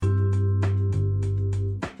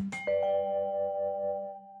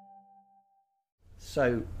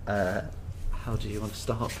So, how do you want to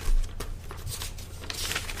start?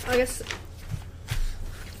 I guess.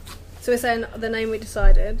 So we're saying the name we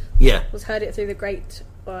decided Yeah. was Heard It Through the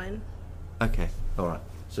Grapevine. Okay. All right.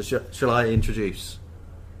 So shall I introduce?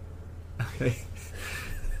 Okay.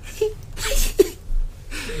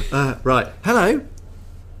 Right. Hello,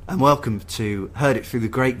 and welcome to Heard It Through the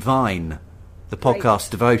Grapevine, the podcast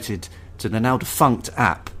devoted to the now defunct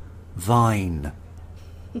app Vine.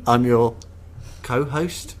 I'm your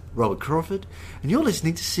co-host, Robert Crawford, and you're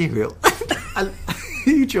listening to Serial. And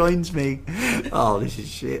who joins me? Oh, this is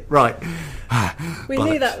shit. Right. We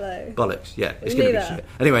knew that though. Bollocks. Yeah, it's We going to knew be that. shit.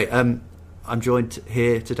 Anyway, I'm joined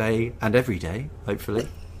here today and every day, hopefully,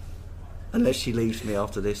 unless she leaves me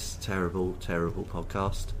after this terrible, terrible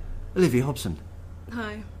podcast. Olivia Hobson.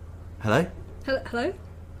 Hi. Hello? Hello?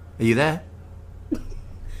 Are you there?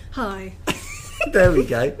 Hi. There we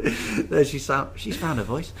go. There she's found her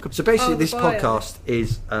voice. So basically, this podcast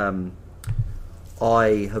is I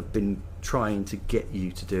have been trying to get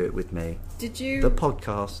you to do it with me. Did you? The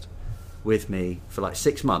podcast with me for like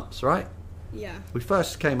 6 months, right? Yeah. We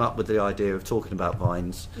first came up with the idea of talking about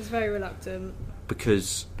vines I was very reluctant.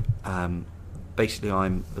 because basically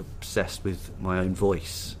I'm obsessed with my own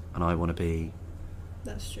voice and I want to be,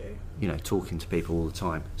 That's true. talking to people all the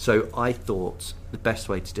time. So I thought the best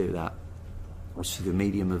way to do that was through the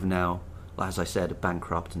medium of now, as I said, a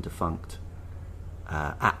bankrupt and defunct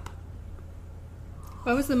app.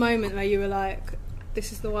 When was the moment where you were like,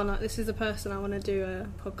 this is the person I want to do a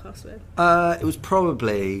podcast with? It was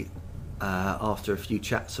probably after a few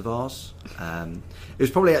chats of ours. It was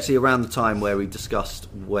probably actually around the time where we discussed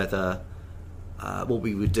whether what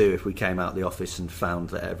we would do if we came out of the office and found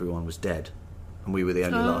that everyone was dead and we were the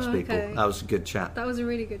only last people. Okay. That was a good chat. That was a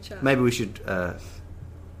really good chat. Maybe we should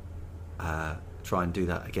try and do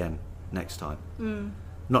that again next time.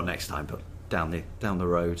 Not next time, but down the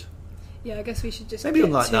road. Yeah, I guess we should just Maybe get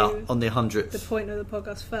on like to that on the 100th. the point of the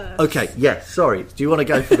podcast first. Okay, yeah, sorry. Do you want to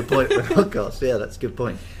go for the point of the podcast? Yeah, that's a good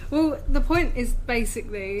point. Well, the point is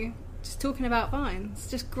basically just talking about vines,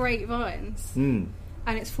 just great vines, and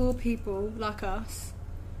it's for people like us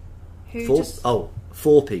who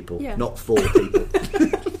Four people, Yeah. not 4 people.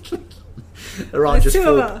 There aren't There's just 2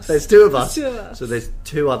 of 4. us. There's 2 of us. There's 2 of us. So there's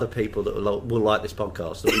 2 other people that will like this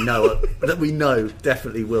podcast that we know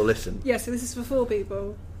definitely will listen. Yeah, so this is for 4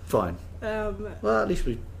 people. Fine. Well, at least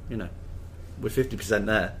we're 50%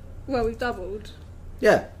 there. Well, we've doubled.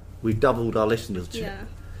 Yeah, we've doubled our listenership. Yeah.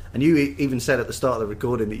 And you even said at the start of the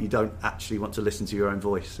recording that you don't actually want to listen to your own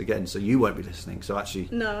voice again, so you won't be listening. So actually,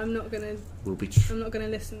 No, I'm not gonna. we'll be I'm not gonna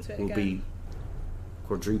listen to it we'll again. be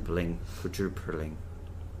quadrupling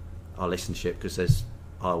our listenership because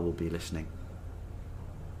I will be listening.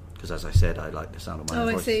 Because as I said, I like the sound of my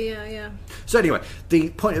own voice. I see. Yeah. So anyway, the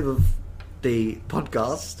point of the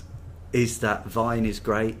podcast is that Vine is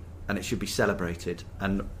great and it should be celebrated.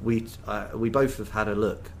 And we both have had a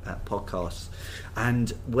look at podcasts, and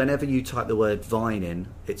whenever you type the word Vine in,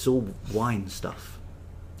 it's all wine stuff,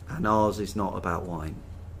 and ours is not about wine.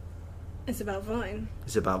 It's about Vine,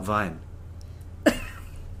 It's about Vine.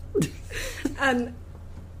 and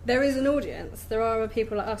there is an audience. There are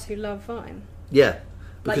people like us who love Vine. Yeah,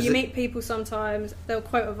 Like you meet people sometimes, they'll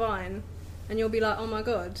quote a Vine, and you'll be like, "Oh my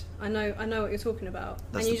god, I know what you're talking about,"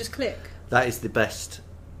 and you just click. that is the best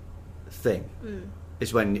thing.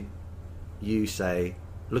 Is when you say,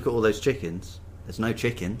 "Look at all those chickens." There's no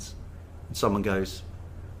chickens, and someone goes,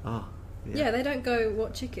 "Oh, Yeah, they don't go,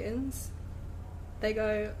 "What chickens?" They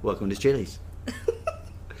go, welcome to Chili's."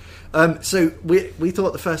 So we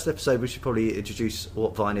thought the first episode we should probably introduce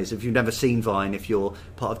what Vine is. If you've never seen Vine, if you're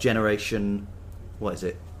part of generation, what is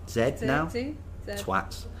it, Z now? Z?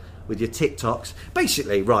 Twats. With your TikToks.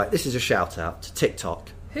 Basically, right, this is a shout out to TikTok.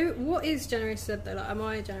 What is Generation Z though? Like, am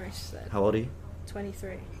I Generation Z? How old are you?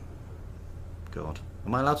 23. God.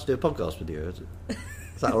 Am I allowed to do a podcast with you?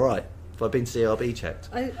 Is that alright? Have I been CRB checked?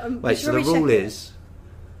 Wait, so the rule is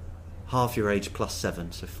half your age plus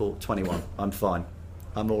 7, so 21. I'm fine.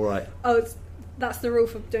 I'm alright. Oh, that's the rule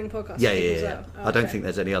for doing podcasts. Yeah. Oh, I don't okay. think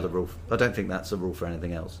there's any other rule. I don't think that's a rule for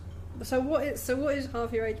anything else. So what is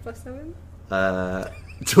half your age plus 7?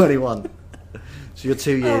 21. So you're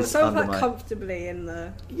 2 years so under quite my... comfortably in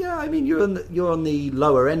the... Yeah, I mean you're on the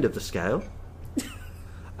lower end of the scale,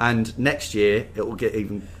 and next year it will get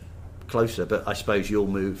even closer. But I suppose you'll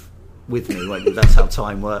move with me, won't you? That's how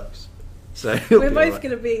time works. So we're both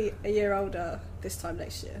going to be a year older this time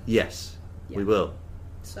next year. Yes, Yeah. we will.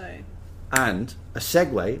 So. And a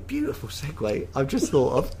segue, beautiful segue. I've just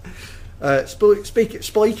thought of.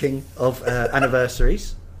 Speaking of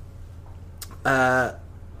anniversaries,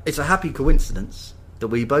 it's a happy coincidence that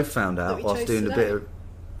we both found That out we whilst chose doing a today. bit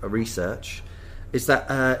of research is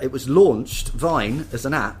that it was launched, Vine as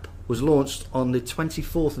an app was launched on the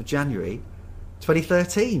 24th of January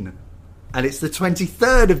 2013, and it's the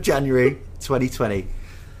 23rd of January 2020.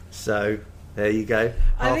 So there you go,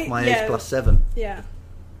 half my age plus 7. Yeah.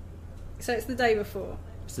 So it's the day before.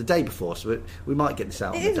 It's the day before, so we might get this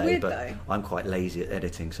out on It the is day, weird, but though. I'm quite lazy at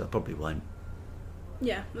editing, so I probably won't.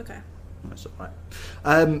 Yeah, okay. That's all right.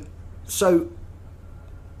 So,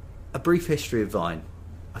 a brief history of Vine.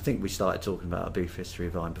 I think we started talking about a brief history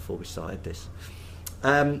of Vine before we started this.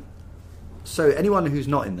 So, anyone who's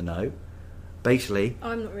not in the know, basically,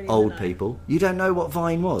 I'm not really old in the know. people, you don't know what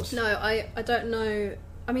Vine was? No, I don't know.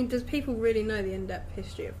 I mean, does people really know the in-depth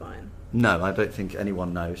history of Vine? No, I don't think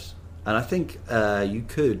anyone knows. And I think you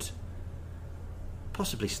could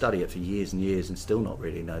possibly study it for years and years and still not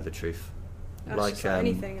really know the truth. That's just like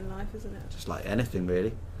anything in life, isn't it? Just like anything,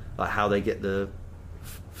 really. Like how they get the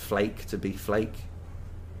flake to be flake.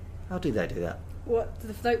 How do they do that? What,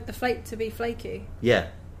 the flake to be flaky? Yeah.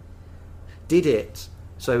 Did it...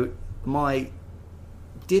 So,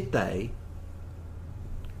 Did they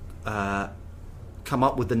come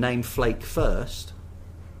up with the name Flake first?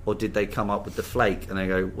 Or did they come up with the flake and they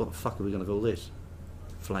go, what the fuck are we going to call this?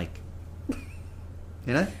 Flake.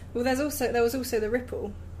 You know? Well, there was also the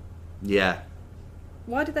ripple. Yeah.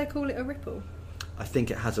 Why did they call it a ripple? I think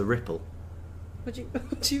it has a ripple. What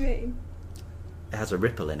do you mean? It has a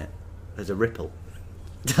ripple in it. There's a ripple.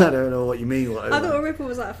 I don't know what you mean. I thought a ripple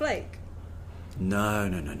was like a flake. No,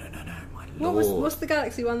 my lord. What's the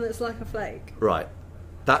galaxy one that's like a flake? Right.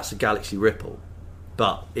 That's a galaxy ripple.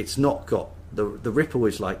 But it's not got... The ripple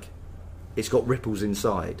is like... It's got ripples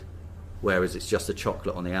inside. Whereas it's just a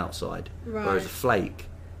chocolate on the outside. Right. Whereas a flake,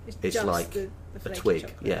 it's just like the a flaky twig.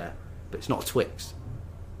 chocolate. Yeah. But it's not a Twix.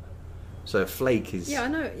 So a flake is... Yeah, I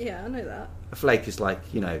know that. A flake is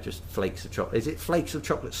like, just flakes of chocolate. Is it flakes of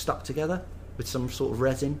chocolate stuck together with some sort of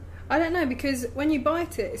resin? I don't know, because when you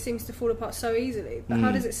bite it, it seems to fall apart so easily. But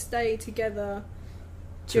how does it stay together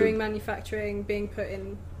during manufacturing, being put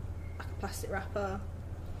in like a plastic wrapper,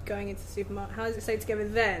 going into the supermarket? How does it stay together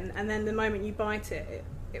then? And then the moment you bite it,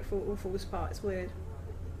 it all falls apart. It's weird.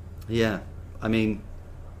 Yeah. I mean,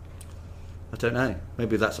 I don't know.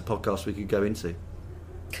 Maybe that's a podcast we could go into.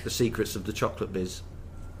 The secrets of the chocolate biz.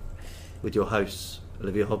 With your hosts,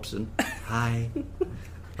 Olivia Hobson. Hi.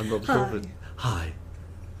 I'm Rob Hi. Crawford. Hi.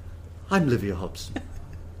 I'm Olivia Hobson.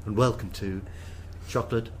 And welcome to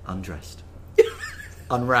Chocolate Undressed.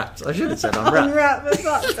 Unwrapped. I should have said unwrapped. Unwrap, for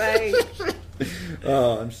fuck's sake.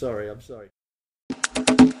 Oh, I'm sorry.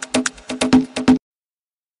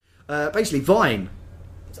 Basically, Vine.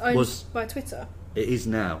 It's owned Was- by Twitter. It is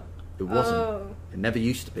now. It wasn't. Oh. It never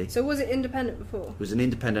used to be. So was it independent before? It was an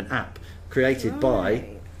independent app created by...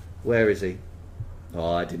 Right. Where is he?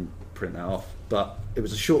 Oh, I didn't print that off. But it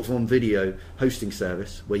was a short-form video hosting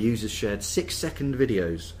service where users shared 6-second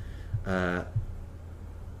videos.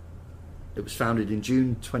 It was founded in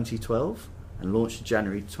June 2012 and launched in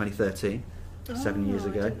January 2013, 7 years I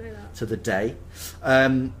ago, didn't know that. to the day.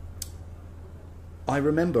 I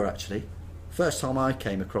remember, actually, first time I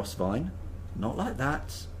came across Vine, not like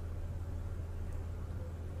that.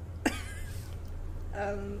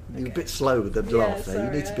 You're a bit slow with the laugh there.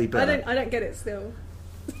 You need to be better. I don't get it still.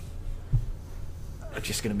 I'm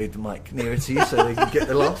just going to move the mic nearer to you so they can get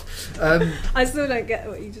the laugh. I still don't get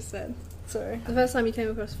what you just said. Sorry. The first time you came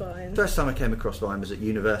across Vine. First time I came across Vine was at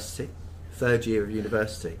university, third year of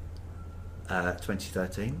university,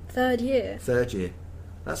 2013. Third year. Third year.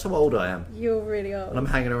 That's how old I am. You're really old. And I'm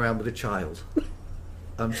hanging around with a child.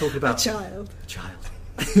 I'm talking about... A child. A child.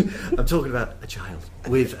 I'm talking about a child.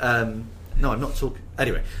 With... no, I'm not talking...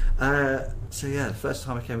 Anyway. So yeah, the first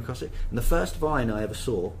time I came across it. And the first Vine I ever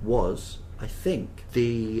saw was, I think,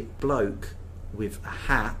 the bloke with a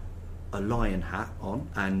hat, a lion hat on,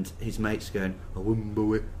 and his mates going,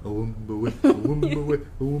 "Awumbawe, awumbawe, awumbawe,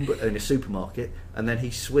 awumbawe," in a supermarket, and then he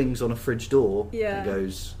swings on a fridge door and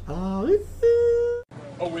goes, "Oh,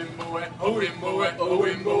 Awimbawe, awimbawe,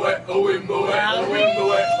 awimbawe, awimbawe,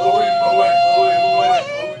 awimbawe,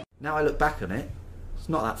 awimbawe. Now I look back on it, it's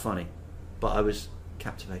not that funny, but I was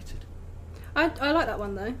captivated. I like that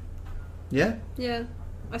one though. Yeah? Yeah.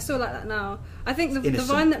 I still like that now. I think the Innocent.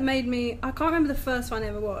 Vine that made me... I can't remember the first Vine I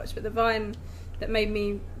ever watched, but the Vine that made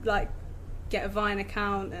me like get a Vine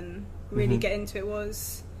account and really get into it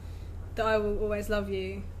was that I Will Always Love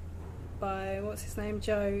You by, what's his name,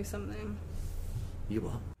 Joe something. You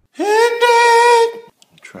what?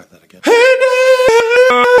 Try that again.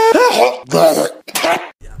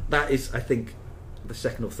 That is, I think, the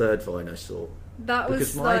second or third Vine I saw. That was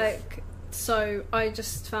Because my- like So I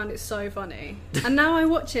just found it so funny. And now I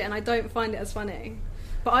watch it and I don't find it as funny.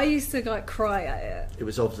 But I used to like cry at it. It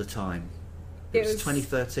was of the time. It was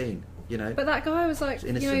 2013, you know. But that guy was like,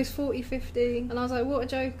 you know, innocent. he's 40, 50. And I was like, what a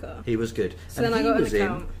joker. He was good. So and then I he got an was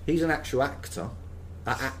account. he's an actual actor.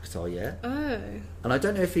 An actor, yeah. Oh. And I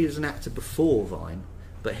don't know if he was an actor before Vine,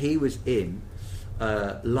 but he was in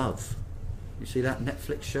Love. You see that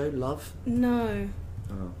Netflix show, Love? No.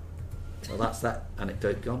 Oh. Well, that's that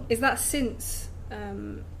anecdote gone. Is that since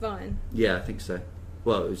Vine? Yeah, I think so.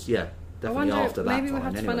 Well, it was, yeah, I definitely wonder, after that maybe we'll Vine,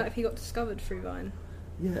 have to anyway. find out if he got discovered through Vine.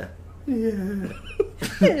 Yeah.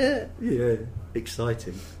 Yeah. Yeah.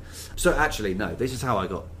 Exciting. So actually, no, this is how I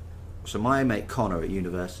got... So my mate Connor at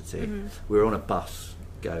university, we were on a bus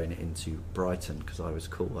going into Brighton because I was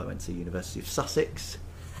cool. I went to University of Sussex.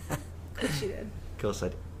 Of course you did. Of course I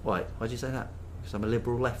did. Why? Why'd you say that? Because I'm a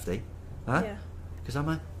liberal lefty? Huh? Yeah. Because I'm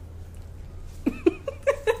a...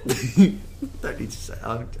 Don't need to say...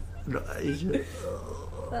 I'm not...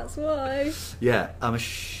 That's why. Yeah, I'm a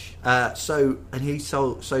so, and he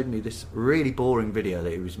showed me this really boring video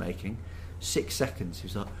that he was making. 6 seconds. He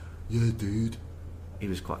was like, yeah, dude. He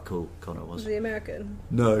was quite cool, Connor was. Was he American?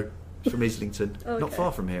 No, he's from Islington. Oh, Not okay.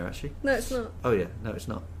 far from here, actually. No, it's not. Oh, yeah, no, it's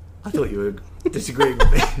not. I thought you were disagreeing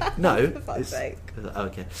with me. No. For fuck's sake.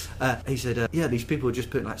 Okay. He said, yeah, these people are just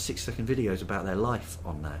putting like 6 second videos about their life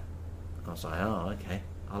on there. I was like, oh, okay,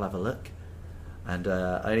 I'll have a look. And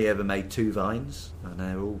I only ever made 2 Vines, and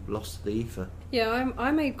they're all lost to the ether. Yeah, I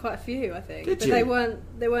made quite a few, I think. Did but you?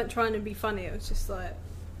 they weren't trying to be funny. It was just like...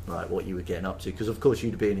 Right, what you were getting up to, because of course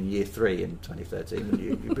you'd have been in year 3 in 2013, wouldn't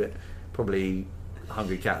you? You'd be probably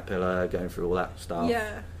Hungry Caterpillar, going through all that stuff.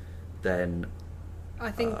 Yeah. Then I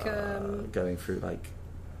think going through like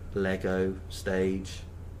Lego stage.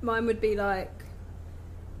 mine would be like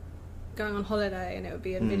going on holiday and it would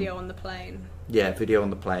be a video on the plane. Yeah, video on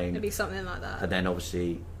the plane. It'd be something like that. And then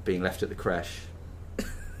obviously being left at the creche, at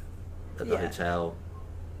the Yeah. hotel.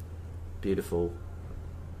 Beautiful.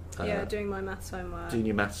 Yeah, doing my maths homework. Doing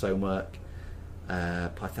your maths homework.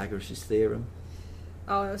 Pythagoras' theorem.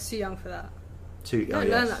 Oh, I was too young for that. You You don't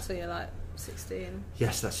learn that till you're like 16.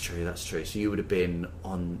 Yes, that's true, that's true. So you would have been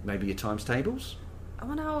on maybe your times tables? I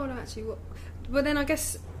wonder how old I actually was. But then I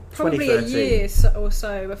guess probably a 2013. year or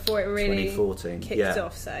so before it really 2014, kicked yeah.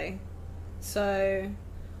 off, say. So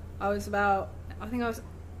I was about, I think I was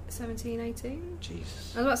 17, 18?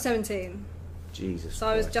 Jesus. I was about 17. Jesus So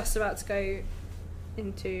I was Christ. just about to go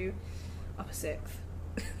into upper 6th.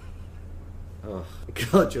 Oh,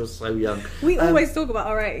 God, you're so young. We always talk about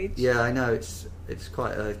our age. Yeah, I know, it's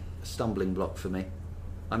quite a stumbling block for me.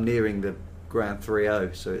 I'm nearing the Grand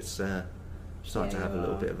 3-0, so it's starting to Yeah, have a you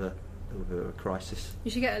little are. bit of a crisis.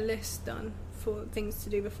 You should get a list done for things to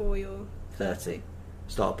do before you're 30.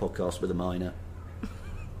 Start a podcast with a minor.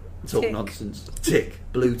 Talk Tick. nonsense. Tick.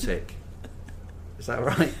 Blue tick. Is that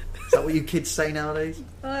right? Is that what you kids say nowadays?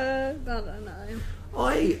 I don't know.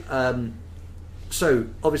 So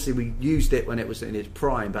obviously we used it when it was in its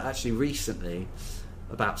prime, but actually recently,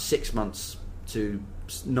 about 6 months to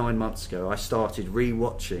 9 months ago, I started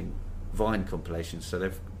re-watching Vine compilations.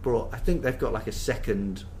 So I think they've got like a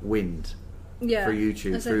second wind Yeah. for a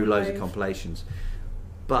YouTube through second loads of wave. compilations.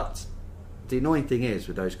 But the annoying thing is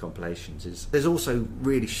with those compilations is there's also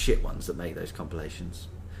really shit ones that make those compilations.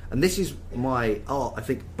 And this is I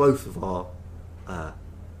think both of our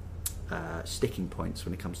sticking points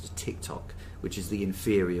when it comes to TikTok, which is the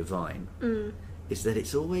inferior Vine, is that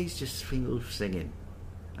it's always just people singing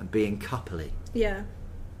and being coupley. Yeah.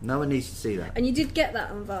 No one needs to see that. And you did get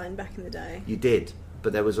that on Vine back in the day. You did,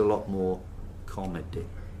 but there was a lot more comedy.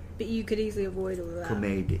 But you could easily avoid all of that.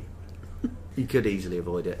 Comedy. You could easily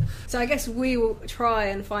avoid it. So I guess we will try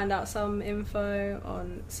and find out some info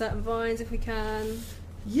on certain Vines if we can.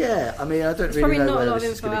 Yeah, I mean, I don't There's really probably know not a where lot of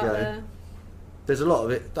this is info going to out go. there. There's a lot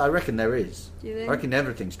of it. I reckon there is. Do you think? I reckon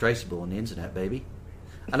everything's traceable on the internet, baby.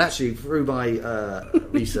 And actually, through my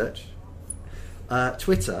research,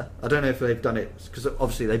 Twitter, I don't know if they've done it, because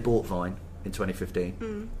obviously they bought Vine in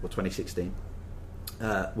 2015 or 2016,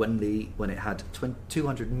 when it had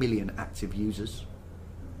 200 million active users,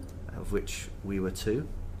 of which we were 2.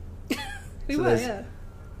 We So were, there's- yeah.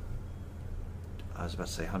 I was about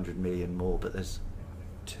to say 100 million more, but there's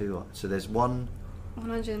 2. So there's one.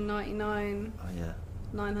 199, Oh yeah,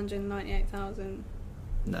 998,000.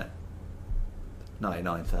 no,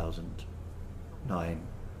 99,000.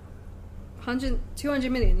 200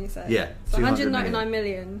 million, you say? Yeah, So 200 199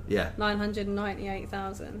 million. Yeah.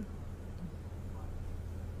 998,000.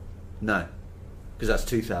 No, because that's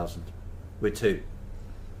 2,000. We're 2.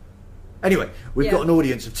 Anyway, we've Yeah. got an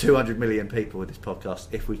audience of 200 million people with this podcast.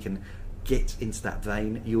 If we can get into that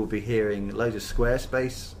vein, you will be hearing loads of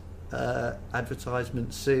Squarespace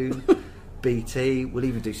advertisements soon. BT, we'll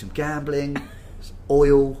even do some gambling,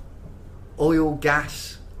 oil,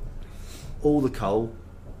 gas, all the coal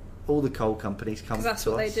companies come to us. Because that's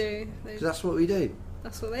what they do. Because that's what we do.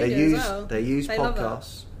 That's what they do as well. They use love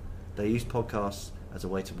podcasts. They use podcasts as a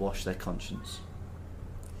way to wash their conscience.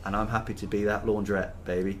 And I'm happy to be that laundrette,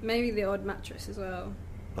 baby. Maybe the odd mattress as well.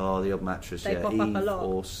 Oh, the odd mattress, They yeah. pop up a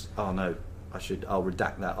lot. Oh no, I'll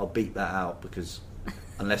redact that. I'll beat that out because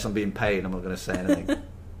unless I'm being paid, I'm not going to say anything.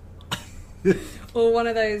 Or one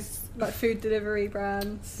of those like food delivery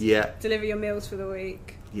brands. Yeah. Deliver your meals for the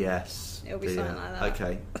week. Yes. It'll be something like that.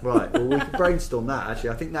 Okay. Right. Well, we can brainstorm that. Actually,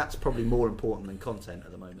 I think that's probably more important than content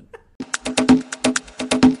at the moment.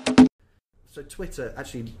 So Twitter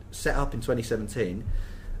actually set up in 2017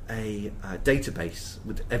 a database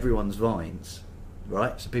with everyone's Vines,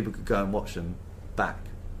 right? So people could go and watch them back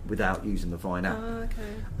without using the Vine app. Oh,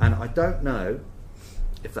 okay. And I don't know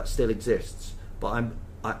if that still exists, but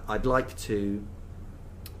I'd like to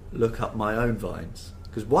look up my own Vines,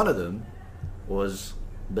 because one of them was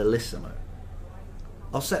Bellissimo.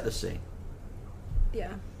 I'll set the scene.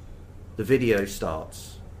 Yeah. The video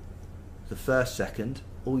starts. The first second,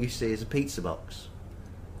 all you see is a pizza box.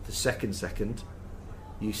 The second second,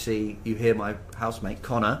 you hear my housemate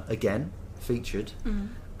Connor, again featured,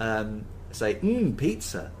 say,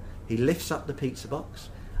 pizza. He lifts up the pizza box,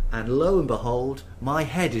 and lo and behold, my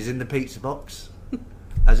head is in the pizza box,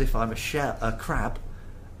 as if I'm a crab,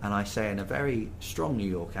 and I say in a very strong New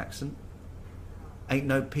York accent, "Ain't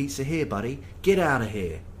no pizza here, buddy. Get out of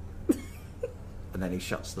here." And then he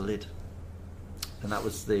shuts the lid. And that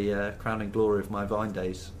was the crowning glory of my Vine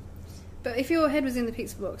days. But if your head was in the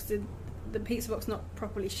pizza box, did the pizza box not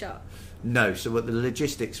properly shut? No, so what the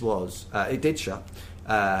logistics was, it did shut,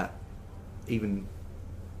 even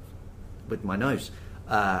with my nose,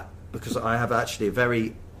 because I have actually a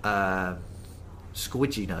very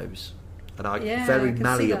squidgy nose, and very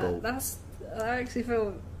malleable. I actually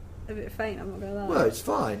feel a bit faint, I'm not going to lie. Well, it's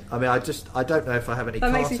fine. I mean, I don't know if I have any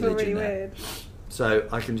that cartilage makes me feel really in there. weird. So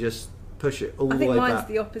I can just push it all the way back. I think mine's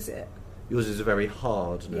the opposite. Yours is a very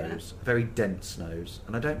hard nose, a very dense nose,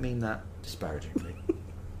 and I don't mean that disparagingly.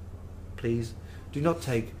 Please do not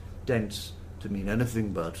take dense to mean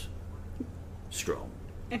anything but strong.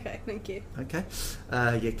 Okay, thank you. Okay,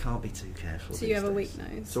 you can't be too careful. So you have a weak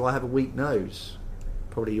nose. So I have a weak nose.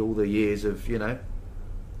 Probably all the years of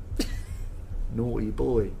naughty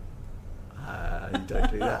boy. You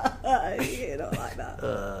don't do that. You're not like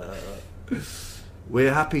that.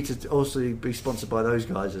 We're happy to also be sponsored by those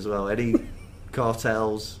guys as well. Any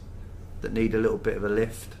cartels that need a little bit of a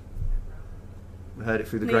lift. We heard it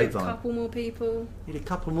through the grapevine. Need a couple more people. Need a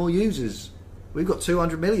couple more users. We've got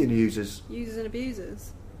 200 million users. Users and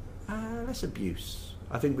abusers. That's abuse.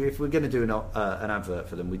 I think if we're going to do an advert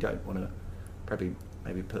for them, we don't want to probably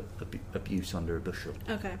maybe put abuse under a bushel.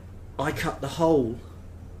 Okay. I cut the hole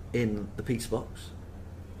in the pizza box,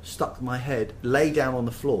 stuck my head, lay down on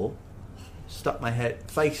the floor, stuck my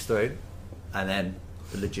head face through, and then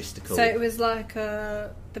the logistical. So it was like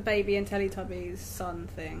the Baby and Teletubbies son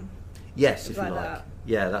thing. Yes, if you like like. that.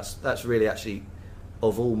 Yeah, that's really actually,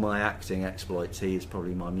 of all my acting exploits, he is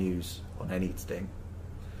probably my muse on anything.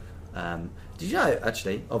 Did you know,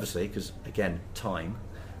 actually, obviously, because again, time,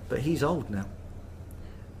 but he's old now.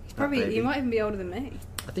 He's probably, he might even be older than me.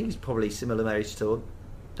 I think he's probably similar age to.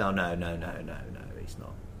 No, he's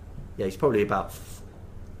not. Yeah, he's probably about.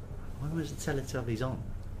 When was the Teletubbies on?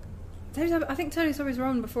 I think Teletubbies were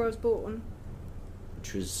on before I was born.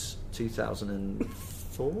 Which was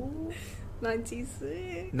 2004?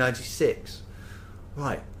 96. 96.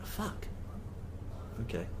 Right. Fuck.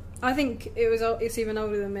 Okay. I think it's even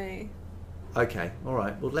older than me. Okay. All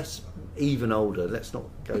right. Well, even older. Let's not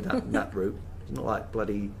go down that route. It's not like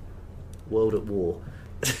bloody World at War.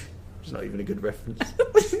 It's not even a good reference.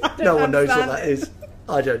 No one knows what that is.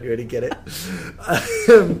 I don't really get it.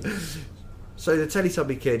 So the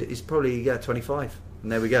Teletubby kid is probably 25.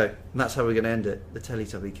 And there we go. And that's how we're going to end it. The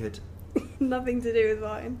Teletubby kid. Nothing to do with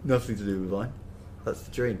Vine. Nothing to do with Vine. That's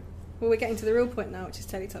the dream. Well, we're getting to the real point now, which is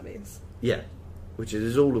Teletubbies. Yeah. Which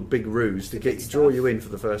is all a big ruse to draw you in for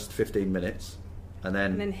the first 15 minutes. And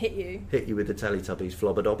then hit you. Hit you with the Teletubbies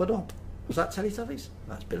flobber-dobber-dob. Was that Teletubbies?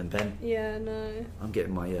 That's Bill and Ben. Yeah, no. I'm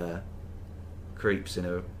getting my creeps in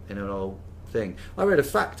an old thing. I read a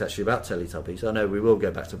fact actually about Teletubbies. I know we will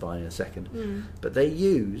go back to Vine in a second. But they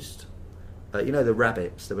used, the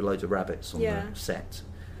rabbits. There were loads of rabbits on the set.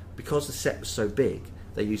 Because the set was so big,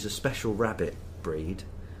 they used a special rabbit breed,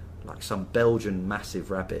 like some Belgian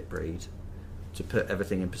massive rabbit breed, to put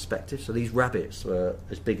everything in perspective. So these rabbits were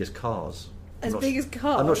as big as cars. As big as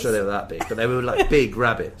cars? I'm not sure they were that big, but they were like big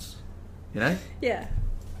rabbits. You know? Yeah.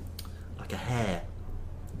 Like a hare.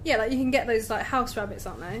 Yeah, like you can get those like house rabbits,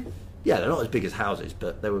 aren't they? Yeah, they're not as big as houses,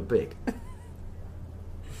 but they were big.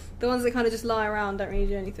 The ones that kind of just lie around, don't really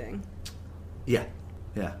do anything. Yeah,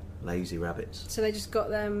 lazy rabbits. So they just got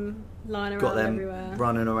them lying around Got them everywhere,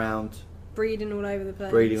 running around, breeding all over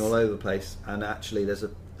the place. And actually, there's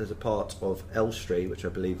a part of Elstree, which I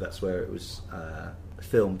believe that's where it was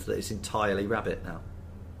filmed, that it's entirely rabbit now.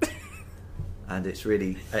 And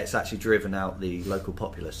it's actually driven out the local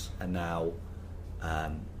populace, and now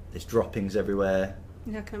there's droppings everywhere.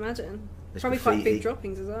 Yeah, I can imagine. There's Probably graffiti. quite big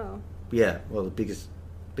droppings as well. Yeah, well, the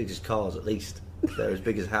biggest cars at least. They're as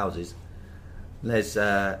big as houses. And there's,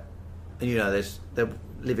 they're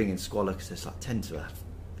living in squalor because there's like 10 to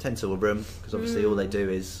a room, because obviously all they do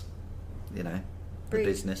is, the Breed.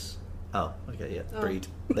 business. Oh, okay, yeah, Oh. breed.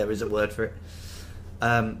 There is a word for it.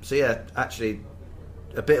 So yeah, actually,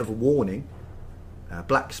 a bit of a warning.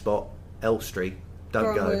 Black Spot, Elstree,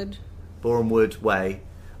 don't go. Bournemouth. Bournemouth Way.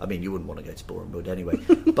 I mean, you wouldn't want to go to Bournemouth anyway.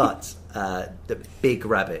 But the big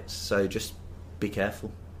rabbits, so just be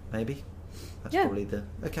careful, maybe. That's probably the...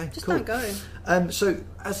 Okay, Just cool. don't go. So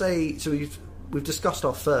we've discussed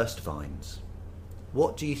our first Vines.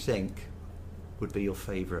 What do you think would be your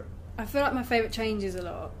favourite? I feel like my favourite changes a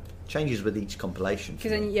lot. Changes with each compilation. for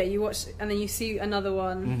Because me. then, you watch, and then you see another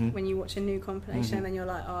one Mhm. when you watch a new compilation, Mhm. and then you're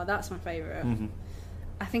like, oh, that's my favourite. Mhm.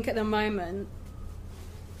 I think at the moment,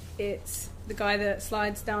 it's the guy that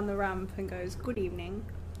slides down the ramp and goes, good evening.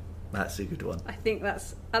 That's a good one. I think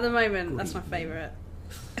that's, at the moment, Good that's my evening. favourite.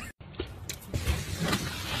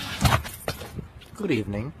 Good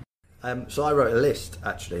evening. So I wrote a list,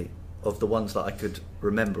 actually, of the ones that I could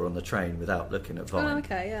remember on the train without looking at Vine. Oh,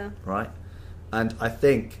 okay, yeah. Right? And I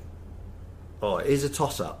think, it is a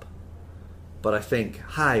toss-up, but I think,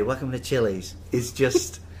 hi, welcome to Chili's is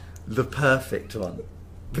just the perfect one,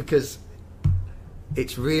 because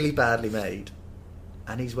it's really badly made,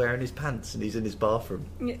 and he's wearing his pants and he's in his bathroom.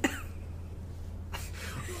 Yeah.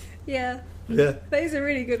 Yeah, Yeah. that is a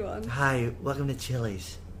really good one. Hi, welcome to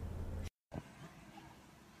Chili's.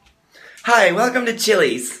 Hi, welcome to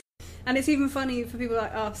Chili's. And it's even funny for people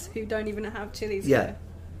like us who don't even have Chili's Yeah.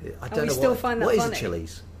 here. I And don't we know still what, find that what is funny. a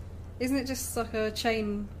Chili's? Isn't it just like a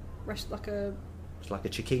chain, like It's like a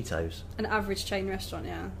Chiquitos. an average chain restaurant,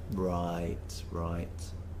 yeah? Right.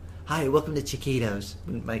 Hi, welcome to Chiquitos.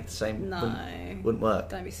 Wouldn't make the same. No. Wouldn't work.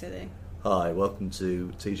 Don't be silly. Hi, welcome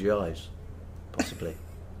to TGI's. Possibly.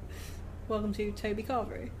 Welcome to Toby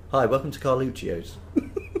Carvery. Hi, welcome to Carluccio's.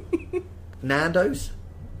 Nando's?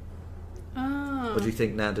 Ah. Or do you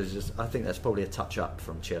think Nando's is... I think that's probably a touch up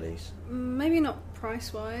from Chili's. Maybe not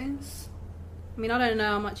price-wise. I mean, I don't know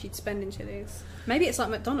how much you'd spend in Chili's. Maybe it's like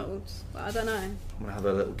McDonald's, but I don't know. I'm going to have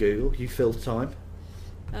a little Google. You fill time.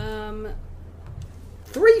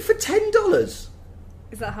 3 for $10?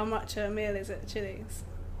 Is that how much a meal is at Chili's?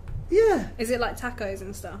 Yeah. Is it like tacos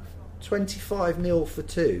and stuff? 25 mil for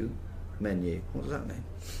 2 menu. What does that mean?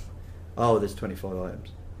 Oh, there's 25 items.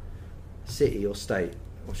 City or state?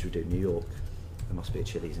 What should we do? New York. There must be a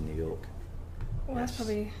Chili's in New York. Well, that's Yes.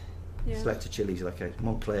 probably... Yeah. Select a Chili's like a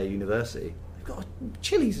Montclair University. They've got a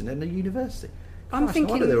Chili's in a university. I'm Christ, no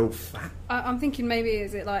wonder thinking- they're all fat. I'm thinking maybe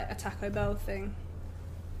is it like a Taco Bell thing?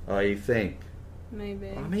 Oh, you think? Maybe.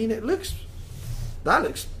 I mean, that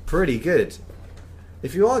looks pretty good.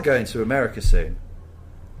 If you are going to America soon,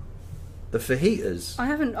 the fajitas.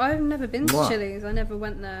 I've never been to Mwah. Chili's. I never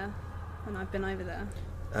went there when I've been over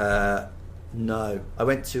there. No, I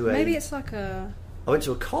went to a. Maybe it's like a... I went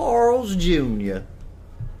to a Carl's Jr.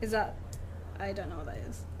 Is that... I don't know what that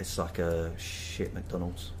is. It's like a shit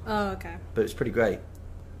McDonald's, Oh, okay. but it's pretty great.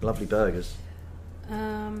 Lovely burgers. 3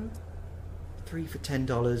 for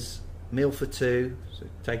 $10. Meal for 2. So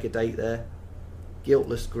take a date there.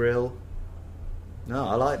 Guiltless grill. No,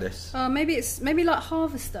 I like this. Maybe it's... Maybe like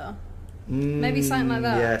Harvester. Maybe something like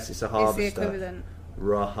that. Yes, it's a Is Harvester. the equivalent.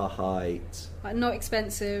 Right. Like not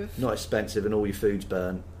expensive. Not expensive and all your food's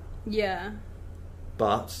burnt. Yeah.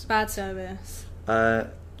 But, Bad service.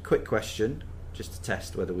 quick question, just to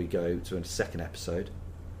test whether we go to a second episode.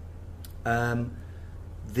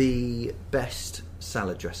 The best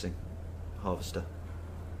salad dressing, Harvester.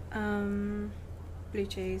 Blue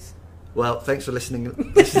cheese. Well, thanks for listening.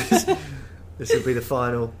 This will be the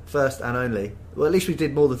final, first and only. Well, at least we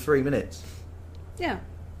did more than 3 minutes. Yeah.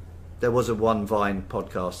 There was a One Vine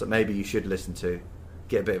podcast that maybe you should listen to,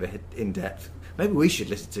 get a bit of a in-depth. Maybe we should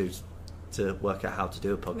listen to work out how to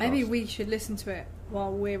do a podcast. Maybe we should listen to it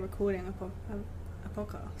while we're recording a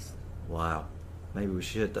podcast. Wow. Maybe we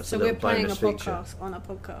should. That's So a we're little playing a bonus feature. podcast on a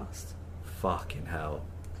podcast. Fucking hell.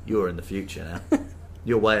 You're in the future now.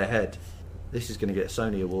 You're way ahead. This is going to get a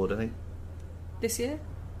Sony award, I think, This year?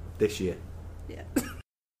 this year. Yeah.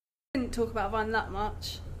 Didn't talk about Vine that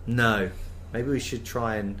much. No. Maybe we should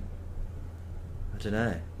try and... I don't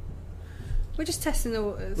know. We're just testing the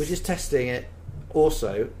waters. We're just testing it.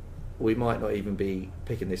 Also, we might not even be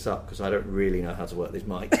picking this up because I don't really know how to work this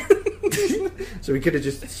mic. So we could have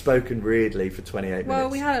just spoken weirdly for 28 minutes. Well,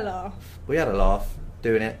 we had a laugh. We had a laugh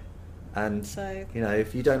doing it. And, So- you know,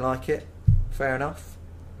 if you don't like it, fair enough.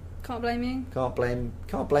 Can't blame you. Can't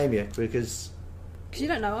blame you because Because you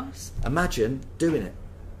don't know us. imagine doing it.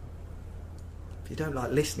 If you don't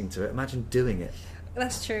like listening to it, imagine doing it.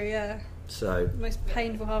 That's true, yeah. So, The most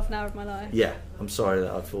painful half an hour of my life. yeah, I'm sorry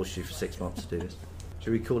that I've forced you for 6 months to do this.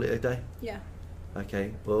 Should we call it a day? Yeah.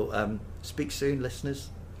 Okay, well, speak soon, listeners.